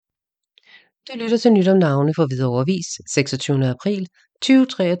Du lytter til Nyt Om Navne fra Hvidovre Avis, 26. april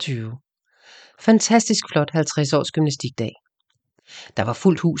 2023. Fantastisk flot 50-års gymnastikdag. Der var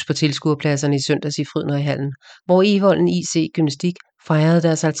fuldt hus på tilskuerpladserne i søndags i Frydnerhallen, hvor Evolden IC Gymnastik fejrede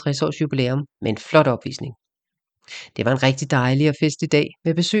deres 50-års jubilæum med en flot opvisning. Det var en rigtig dejlig og festlig dag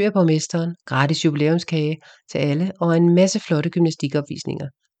med besøg af borgmesteren, gratis jubilæumskage til alle og en masse flotte gymnastikopvisninger,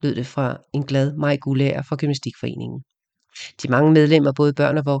 lød det fra en glad Maj Guldager fra Gymnastikforeningen. De mange medlemmer, både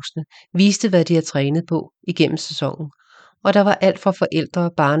børn og voksne, viste, hvad de har trænet på igennem sæsonen, og der var alt fra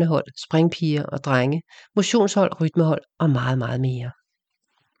forældre, barnehold, springpiger og drenge, motionshold, rytmehold og meget, meget mere.